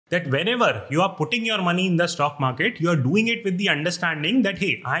that whenever you are putting your money in the stock market, you are doing it with the understanding that,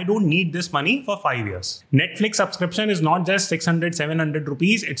 hey, I don't need this money for 5 years. Netflix subscription is not just 600, 700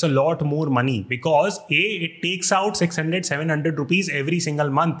 rupees. It's a lot more money because it takes out 600, 700 rupees every single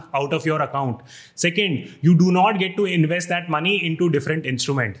month out of your account. Second, you do not get to invest that money into different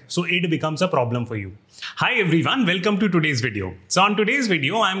instruments. So it becomes a problem for you. Hi everyone, welcome to today's video. So on today's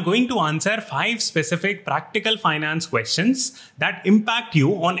video, I'm going to answer 5 specific practical finance questions that impact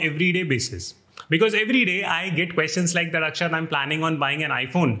you on everyday basis. Because every day I get questions like that, Akshat, I'm planning on buying an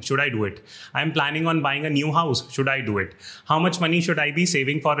iPhone. Should I do it? I'm planning on buying a new house. Should I do it? How much money should I be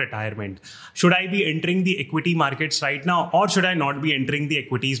saving for retirement? Should I be entering the equity markets right now? Or should I not be entering the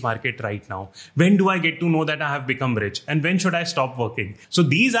equities market right now? When do I get to know that I have become rich? And when should I stop working? So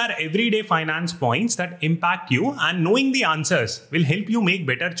these are everyday finance points that impact you, and knowing the answers will help you make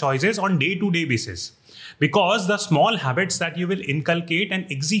better choices on day-to-day basis. Because the small habits that you will inculcate and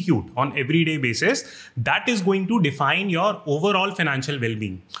execute on everyday basis, that is going to define your overall financial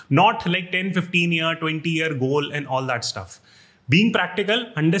well-being. Not like 10, 15 year, 20 year goal and all that stuff. Being practical,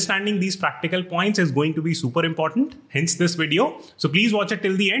 understanding these practical points is going to be super important, hence this video. So please watch it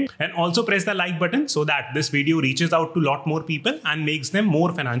till the end and also press the like button so that this video reaches out to a lot more people and makes them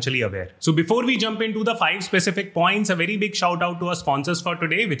more financially aware. So before we jump into the 5 specific points, a very big shout out to our sponsors for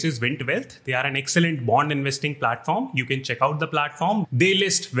today, which is Wint Wealth. They are an excellent bond investing platform. You can check out the platform. They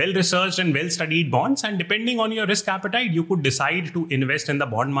list well-researched and well-studied bonds, and depending on your risk appetite, you could decide to invest in the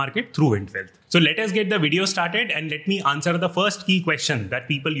bond market through Wint Wealth. So let us get the video started and let me answer the first key question that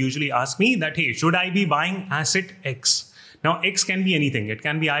people usually ask me, that, hey, should I be buying asset X? Now, X can be anything. It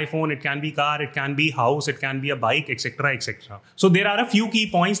can be iPhone, it can be car, it can be house, it can be a bike, etc., etc. So there are a few key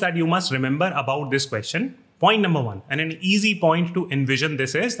points that you must remember about this question. Point number 1, and an easy point to envision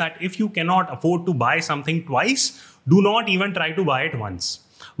this is that if you cannot afford to buy something twice, do not even try to buy it once.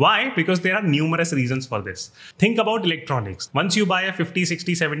 Why? Because there are numerous reasons for this. Think about electronics. Once you buy a 50,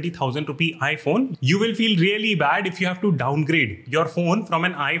 60, 70,000 rupee iPhone, you will feel really bad if you have to downgrade your phone from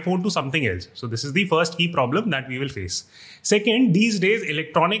an iPhone to something else. So this is the first key problem that we will face. Second, these days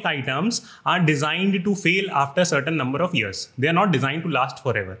electronic items are designed to fail after a certain number of years. They are not designed to last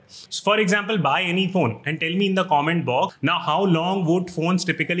forever. So for example, buy any phone and tell me in the comment box, now how long would phones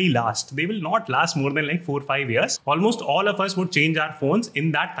typically last? They will not last more than like 4 or 5 years. Almost all of us would change our phones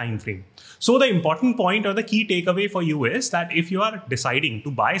in that time frame. So the important point or the key takeaway for you is that if you are deciding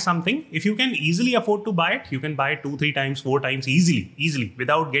to buy something, if you can easily afford to buy it, you can buy it 2, 3 times, 4 times easily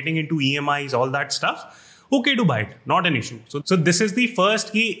without getting into EMIs, all that stuff. Okay to buy it, not an issue. So this is the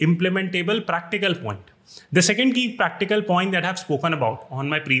first key implementable practical point. The second key practical point that I've spoken about on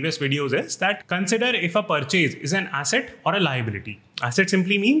my previous videos is that consider if a purchase is an asset or a liability. Asset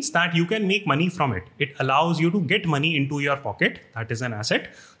simply means that you can make money from it. It allows you to get money into your pocket. That is an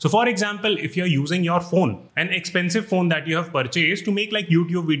asset. So for example, if you're using your phone, an expensive phone that you have purchased to make like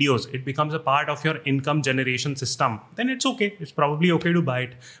YouTube videos, it becomes a part of your income generation system, then it's okay. It's probably okay to buy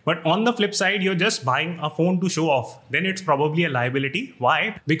it. But on the flip side, you're just buying a phone to show off. Then it's probably a liability.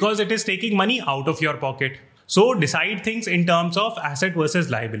 Why? Because it is taking money out of your pocket. So decide things in terms of asset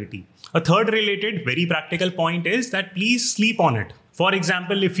versus liability. A third related, very practical point is that please sleep on it. For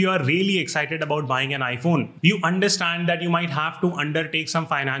example, if you are really excited about buying an iPhone, you understand that you might have to undertake some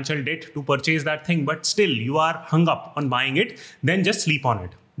financial debt to purchase that thing, but still you are hung up on buying it, then just sleep on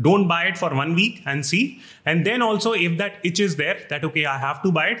it. Don't buy it for 1 week and see. And then also if that itch is there that, okay, I have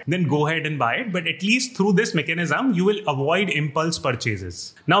to buy it, then go ahead and buy it. But at least through this mechanism, you will avoid impulse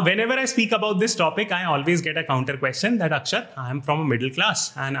purchases. Now, whenever I speak about this topic, I always get a counter question that, Akshat, I am from a middle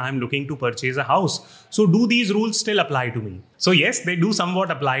class and I'm looking to purchase a house. So do these rules still apply to me? So yes, they do somewhat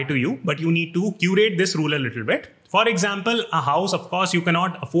apply to you, but you need to curate this rule a little bit. For example, a house, of course, you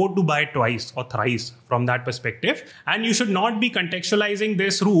cannot afford to buy it twice or thrice from that perspective. And you should not be contextualizing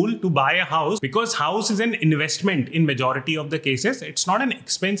this rule to buy a house because house is an investment in majority of the cases. It's not an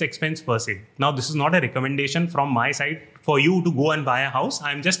expense per se. Now, this is not a recommendation from my side for you to go and buy a house.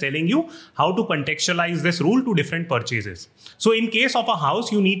 I'm just telling you how to contextualize this rule to different purchases. So in case of a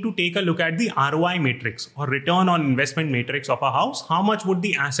house, you need to take a look at the ROI matrix or return on investment matrix of a house. How much would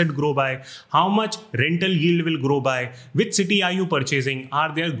the asset grow by? How much rental yield will grow by? Which city are you purchasing?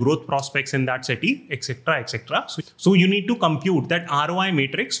 Are there growth prospects in that city? Etc. etc. So you need to compute that ROI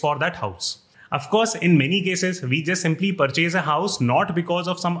matrix for that house. Of course, in many cases, we just simply purchase a house not because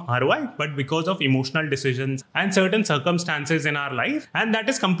of some ROI, but because of emotional decisions and certain circumstances in our life. And that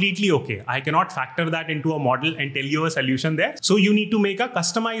is completely okay. I cannot factor that into a model and tell you a solution there. So you need to make a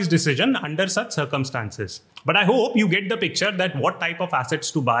customized decision under such circumstances. But I hope you get the picture that what type of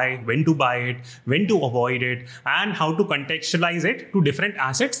assets to buy, when to avoid it, and how to contextualize it to different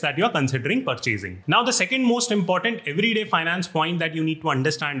assets that you are considering purchasing. Now, the second most important everyday finance point that you need to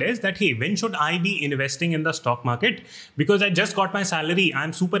understand is that, hey, when should I be investing in the stock market? Because I just got my salary,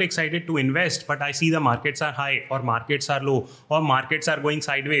 I'm super excited to invest, but I see the markets are high or markets are low or markets are going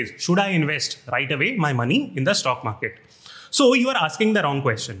sideways. Should I invest right away my money in the stock market? So you are asking the wrong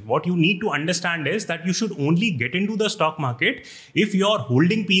question. What you need to understand is that you should only get into the stock market if your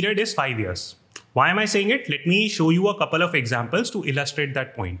holding period is 5 years. Why am I saying it? Let me show you a couple of examples to illustrate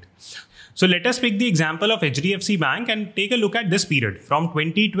that point. So let us pick the example of HDFC Bank and take a look at this period from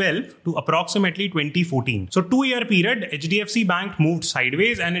 2012 to approximately 2014. So 2-year period, HDFC Bank moved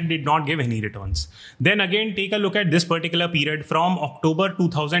sideways and it did not give any returns. Then again, take a look at this particular period from October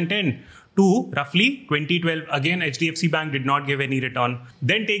 2010 to roughly 2012. Again, HDFC Bank did not give any return.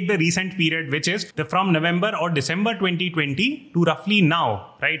 Then take the recent period, which is from November or December 2020 to roughly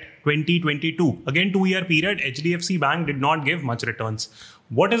now, right? 2022. Again, 2-year period, HDFC Bank did not give much returns.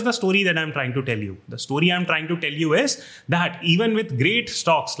 What is the story that I'm trying to tell you? The story I'm trying to tell you is that even with great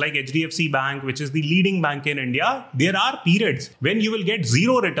stocks like HDFC Bank, which is the leading bank in India, there are periods when you will get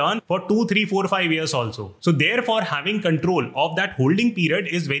zero return for 2, 3, 4, 5 years also. So therefore, having control of that holding period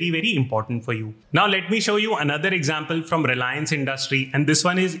is very, very important for you. Now, let me show you another example from Reliance industry. And this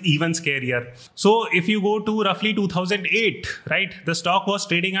one is even scarier. So if you go to roughly 2008, right, the stock was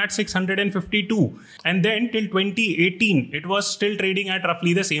trading at 652. And then till 2018, it was still trading at roughly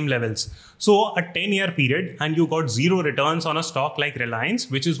the same levels. So a 10-year period and you got zero returns on a stock like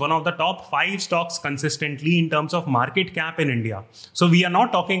Reliance, which is one of the top 5 stocks consistently in terms of market cap in India. So we are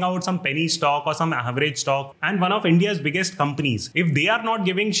not talking about some penny stock or some average stock, and one of India's biggest companies. If they are not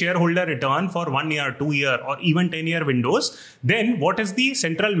giving shareholder return for 1 year, 2 year or even 10-year windows, then what is the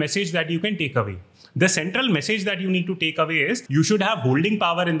central message that you can take away? The central message that you need to take away is you should have holding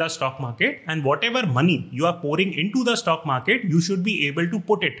power in the stock market, and whatever money you are pouring into the stock market, you should be able to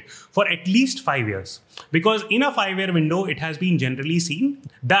put it for at least 5 years. Because in a 5-year window, it has been generally seen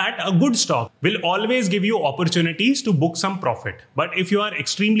that a good stock will always give you opportunities to book some profit. But if you are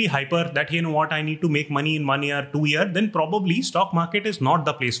extremely hyper that, you know what, I need to make money in 1 year, 2 year, then probably stock market is not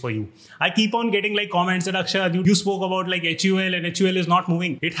the place for you. I keep on getting like comments that Akshat, you spoke about like HUL and HUL is not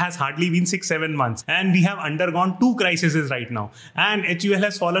moving. It has hardly been 6-7 months and we have undergone 2 crises right now. And HUL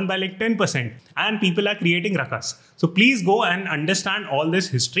has fallen by like 10% and people are creating ruckus. So please go and understand all this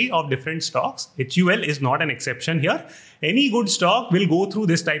history of different stocks. HUL is not an exception here. Any good stock will go through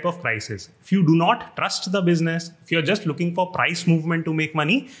this type of crisis. If you do not trust the business, if you're just looking for price movement to make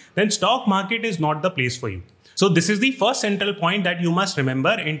money, then stock market is not the place for you. So this is the first central point that you must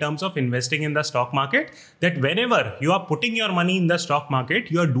remember in terms of investing in the stock market, that whenever you are putting your money in the stock market,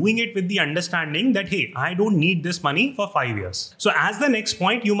 you are doing it with the understanding that, hey, I don't need this money for 5 years. So as the next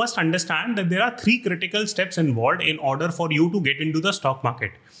point, you must understand that there are 3 critical steps involved in order for you to get into the stock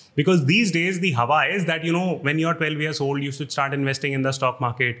market. Because these days the hawa is that, when you are 12 years old, you should start investing in the stock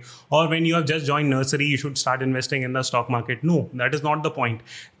market. Or when you have just joined nursery, you should start investing in the stock market. No, that is not the point.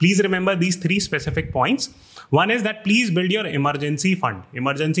 Please remember these 3 specific points. One is that please build your emergency fund.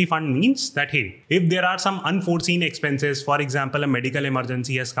 Emergency fund means that, hey, if there are some unforeseen expenses, for example, a medical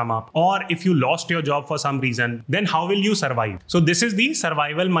emergency has come up, or if you lost your job for some reason, then how will you survive? So this is the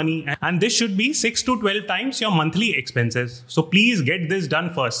survival money, and this should be 6 to 12 times your monthly expenses. So please get this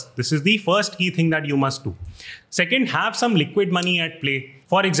done first. This is the first key thing that you must do. Second, have some liquid money at play.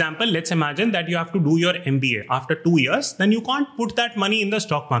 For example, let's imagine that you have to do your MBA after 2 years, then you can't put that money in the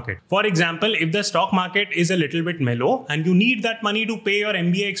stock market. For example, if the stock market is a little bit mellow and you need that money to pay your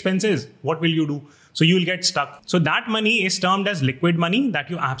MBA expenses, what will you do? So you will get stuck. So that money is termed as liquid money that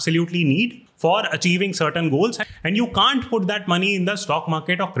you absolutely need for achieving certain goals, and you can't put that money in the stock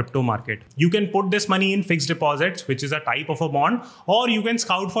market or crypto market. You can put this money in fixed deposits, which is a type of a bond, or you can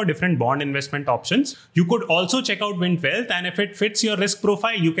scout for different bond investment options. You could also check out Wint Wealth, and if it fits your risk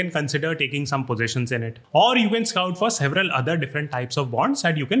profile, you can consider taking some positions in it. Or you can scout for several other different types of bonds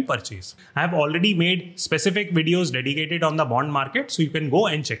that you can purchase. I have already made specific videos dedicated on the bond market, so you can go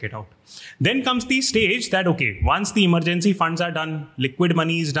and check it out. Then comes the stage that, okay, once the emergency funds are done, liquid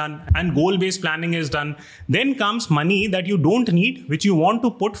money is done, and goal-based planning is done, then comes money that you don't need, which you want to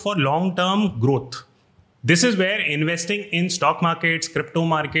put for long-term growth. This is where investing in stock markets, crypto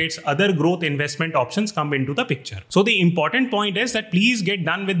markets, other growth investment options come into the picture. So the important point is that please get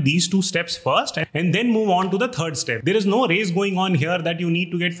done with these 2 steps first and then move on to the 3rd step. There is no race going on here that you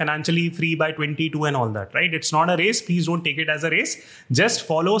need to get financially free by 22 and all that, right? It's not a race. Please don't take it as a race. Just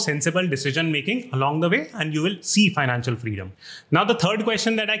follow sensible decision making along the way and you will see financial freedom. Now, the 3rd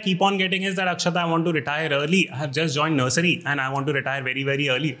question that I keep on getting is that Akshat, I want to retire early. I have just joined nursery and I want to retire very, very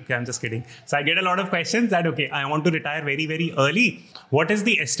early. Okay, I'm just kidding. So I get a lot of questions that, okay, I want to retire very, very early. What is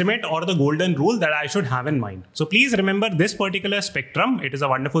the estimate or the golden rule that I should have in mind? So please remember this particular spectrum. It is a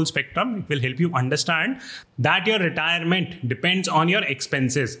wonderful spectrum. It will help you understand that your retirement depends on your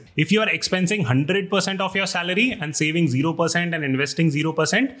expenses. If you are expensing 100% of your salary and saving 0% and investing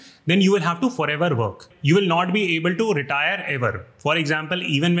 0%, then you will have to forever work. You will not be able to retire ever. For example,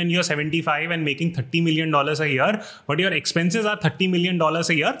 even when you're 75 and making $30 million a year, but your expenses are $30 million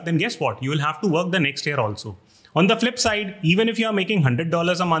a year, then guess what? You will have to work the next year also. On the flip side, even if you are making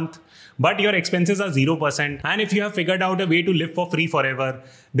 $100 a month, but your expenses are 0%, and if you have figured out a way to live for free forever,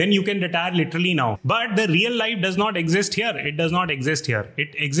 then you can retire literally now. But the real life does not exist here. It does not exist here.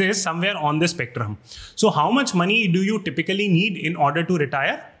 It exists somewhere on the spectrum. So how much money do you typically need in order to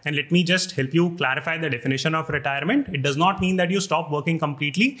retire? And let me just help you clarify the definition of retirement. It does not mean that you stop working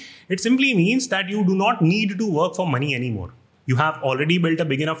completely. It simply means that you do not need to work for money anymore. You have already built a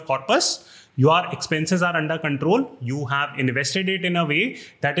big enough corpus. Your expenses are under control. You have invested it in a way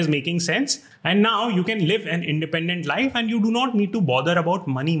that is making sense. And now you can live an independent life and you do not need to bother about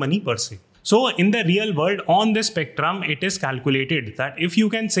money per se. So in the real world, on this spectrum, it is calculated that if you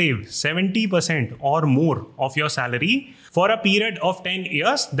can save 70% or more of your salary for a period of 10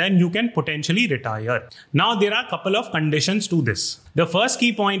 years, then you can potentially retire. Now, there are a couple of conditions to this. The first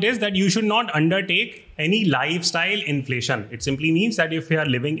key point is that you should not undertake any lifestyle inflation. It simply means that if you are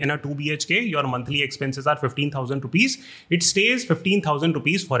living in a 2 BHK, your monthly expenses are 15,000 rupees. It stays 15,000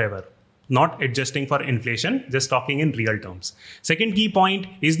 rupees forever. Not adjusting for inflation, just talking in real terms. Second key point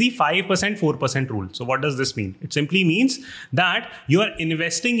is the 5%, 4% rule. So what does this mean? It simply means that you are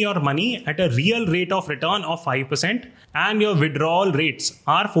investing your money at a real rate of return of 5% and your withdrawal rates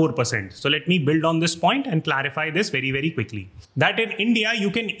are 4%. So let me build on this point and clarify this very, very quickly. That in India,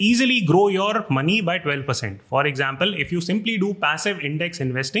 you can easily grow your money by 12%. For example, if you simply do passive index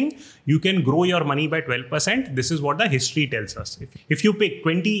investing, you can grow your money by 12%. This is what the history tells us. If you pick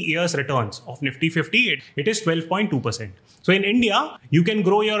 20 years return of Nifty 50, it is 12.2%. So in India, you can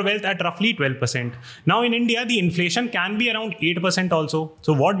grow your wealth at roughly 12%. Now in India, the inflation can be around 8% also.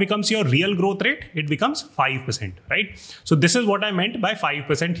 So what becomes your real growth rate? It becomes 5%, right? So this is what I meant by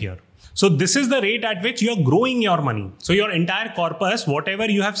 5% here. So this is the rate at which you're growing your money. So your entire corpus, whatever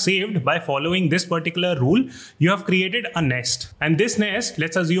you have saved by following this particular rule, you have created a nest. And this nest,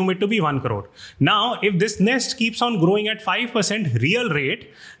 let's assume it to be 1 crore. Now, if this nest keeps on growing at 5% real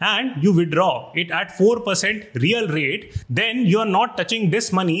rate and you withdraw it at 4% real rate, then you are not touching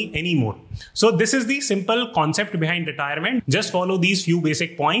this money anymore. So this is the simple concept behind retirement. Just follow these few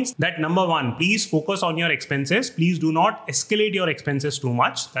basic points. That number 1, please focus on your expenses. Please do not escalate your expenses too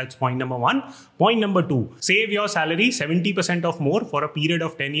much. That's point number 1. Point number 2, save your salary 70% or more for a period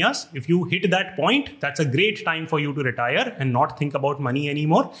of 10 years. If you hit that point, that's a great time for you to retire and not think about money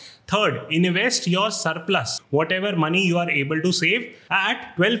anymore. Third, invest your surplus, whatever money you are able to save,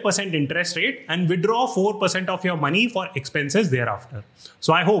 at 12% interest rate and withdraw 4% of your money for expenses thereafter.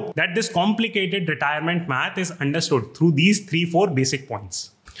 So I hope that this complicated retirement math is understood through these 3-4 basic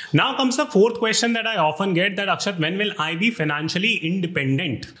points. Now comes the 4th question that I often get, that Akshat, when will I be financially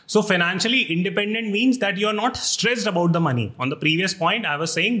independent? So financially independent means that you are not stressed about the money. On the previous point, I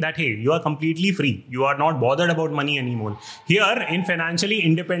was saying that, hey, you are completely free. You are not bothered about money anymore. Here in financially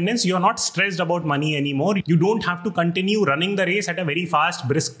independence, you are not stressed about money anymore. You don't have to continue running the race at a very fast,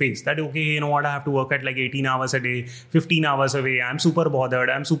 brisk pace. That, okay, you know what, I have to work at like 18 hours a day, 15 hours a day. I'm super bothered.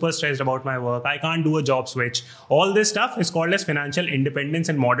 I'm super stressed about my work. I can't do a job switch. All this stuff is called as financial independence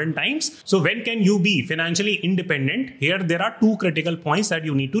in modern times. So when can you be financially independent? Here there are 2 critical points that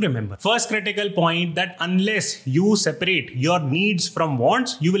you need to remember. First critical point, that unless you separate your needs from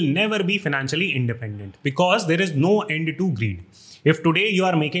wants, you will never be financially independent, because there is no end to greed. If today you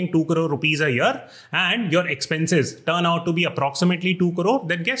are making 2 crore rupees a year and your expenses turn out to be approximately 2 crore,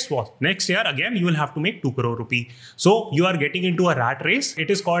 then guess what? Next year again you will have to make 2 crore rupee. So you are getting into a rat race.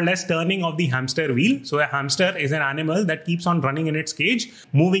 It is called as turning of the hamster wheel. So a hamster is an animal that keeps on running in its cage,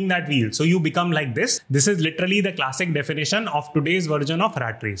 moving that wheel. So you become like this. This is literally the classic definition of today's version of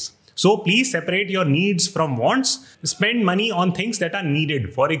rat race. So please separate your needs from wants. Spend money on things that are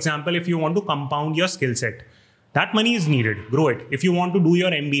needed. For example, if you want to compound your skill set, that money is needed. Grow it. If you want to do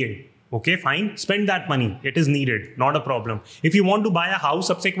your MBA, Okay, fine. Spend that money. It is needed. Not a problem. If you want to buy a house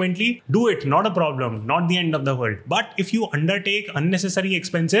subsequently, do it. Not a problem. Not the end of the world. But if you undertake unnecessary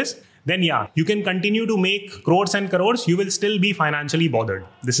expenses, then yeah, you can continue to make crores and crores. You will still be financially bothered.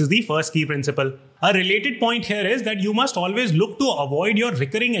 This is the first key principle. A related point here is that you must always look to avoid your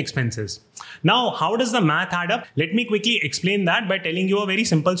recurring expenses. Now, how does the math add up? Let me quickly explain that by telling you a very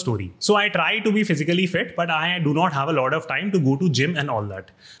simple story. So I try to be physically fit, but I do not have a lot of time to go to gym and all that.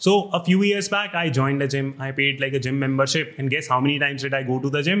 So a few years back, I joined a gym. I paid like a gym membership, and guess how many times did I go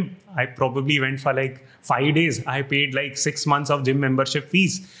to the gym? I probably went for like 5 days. I paid like 6 months of gym membership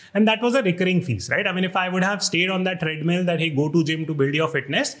fees. And that was a recurring fees, right? I mean, if I would have stayed on that treadmill that, hey, go to gym to build your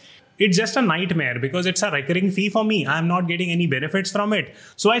fitness, it's just a nightmare because it's a recurring fee for me. I'm not getting any benefits from it.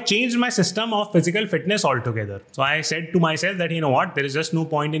 So I changed my system of physical fitness altogether. So I said to myself that, you know what, there is just no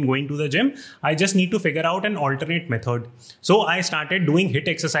point in going to the gym. I just need to figure out an alternate method. So I started doing HIIT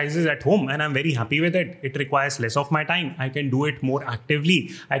exercises at home and I'm very happy with it. It requires less of my time. I can do it more actively.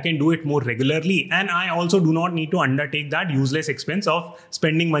 I can do it more regularly. And I also do not need to undertake that useless expense of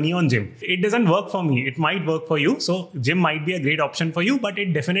spending money on gym. It doesn't work for me. It might work for you. So gym might be a great option for you, but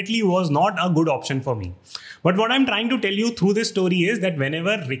it definitely was not a good option for me. But what I'm trying to tell you through this story is that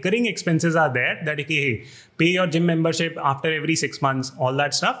whenever recurring expenses are there, that hey, pay your gym membership after every 6 months, all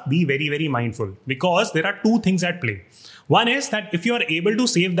that stuff, be very, very mindful because there are two things at play. One is that if you are able to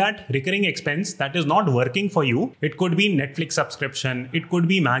save that recurring expense that is not working for you, it could be Netflix subscription, it could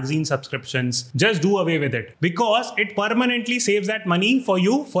be magazine subscriptions, just do away with it because it permanently saves that money for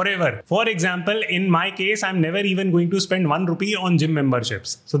you forever. For example, in my case, I'm never even going to spend 1 rupee on gym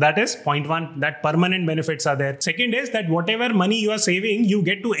memberships. So that is point one, that permanent benefits are there. Second is that whatever money you are saving, you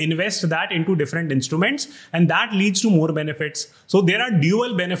get to invest that into different instruments and that leads to more benefits. So there are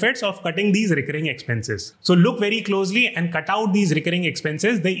dual benefits of cutting these recurring expenses. So look very closely and cut out these recurring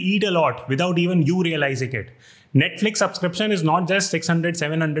expenses. They eat a lot without even you realizing it. Netflix subscription is not just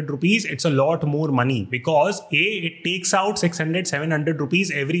 600-700 rupees. It's a lot more money because A, it takes out 600-700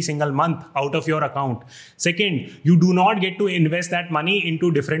 rupees every single month out of your account. Second, you do not get to invest that money into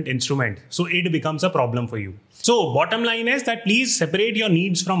different instruments. So it becomes a problem for you. So bottom line is that please separate your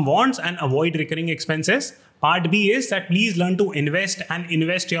needs from wants and avoid recurring expenses. Part B is that please learn to invest and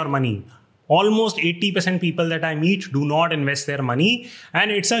invest your money. Almost 80% people that I meet do not invest their money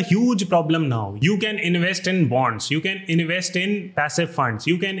and it's a huge problem now. You can invest in bonds, you can invest in passive funds,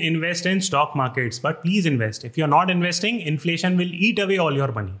 you can invest in stock markets, but please invest. If you're not investing, inflation will eat away all your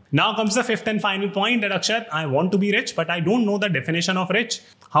money. Now comes the fifth and final point that Akshat, I want to be rich, but I don't know the definition of rich.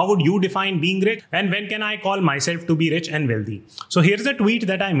 How would you define being rich? And when can I call myself to be rich and wealthy? So here's a tweet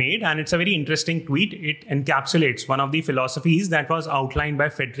that I made and it's a very interesting tweet. It encapsulates one of the philosophies that was outlined by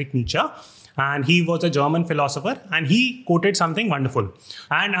Friedrich Nietzsche. And he was a German philosopher and he quoted something wonderful.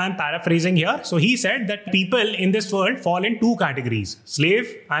 And I'm paraphrasing here. So he said that people in this world fall in two categories,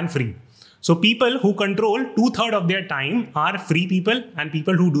 slave and free. So people who control 2/3 of their time are free people and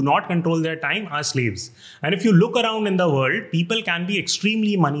people who do not control their time are slaves. And if you look around in the world, people can be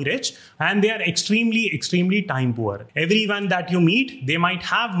extremely money rich and they are extremely, extremely time poor. Everyone that you meet, they might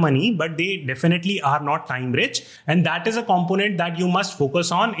have money, but they definitely are not time rich. And that is a component that you must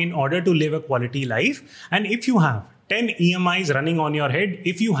focus on in order to live a quality life. And if you have 10 EMIs running on your head,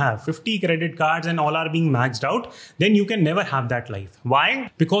 if you have 50 credit cards and all are being maxed out, then you can never have that life. Why?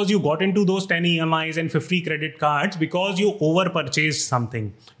 Because you got into those 10 EMIs and 50 credit cards because you over purchased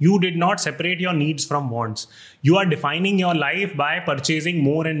something. You did not separate your needs from wants. You are defining your life by purchasing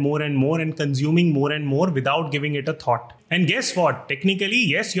more and more and more and consuming more and more without giving it a thought. And guess what? Technically,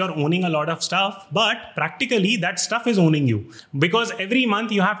 yes, you're owning a lot of stuff, but practically that stuff is owning you because every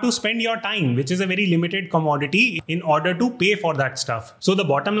month you have to spend your time, which is a very limited commodity, in order to pay for that stuff. So the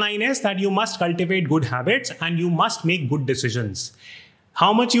bottom line is that you must cultivate good habits and you must make good decisions.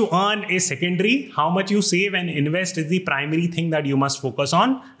 How much you earn is secondary. How much you save and invest is the primary thing that you must focus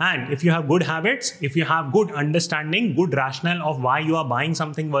on. And if you have good habits, if you have good understanding, good rationale of why you are buying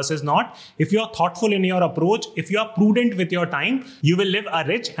something versus not, if you are thoughtful in your approach, if you are prudent with your time, you will live a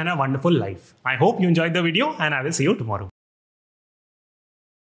rich and a wonderful life. I hope you enjoyed the video and I will see you tomorrow.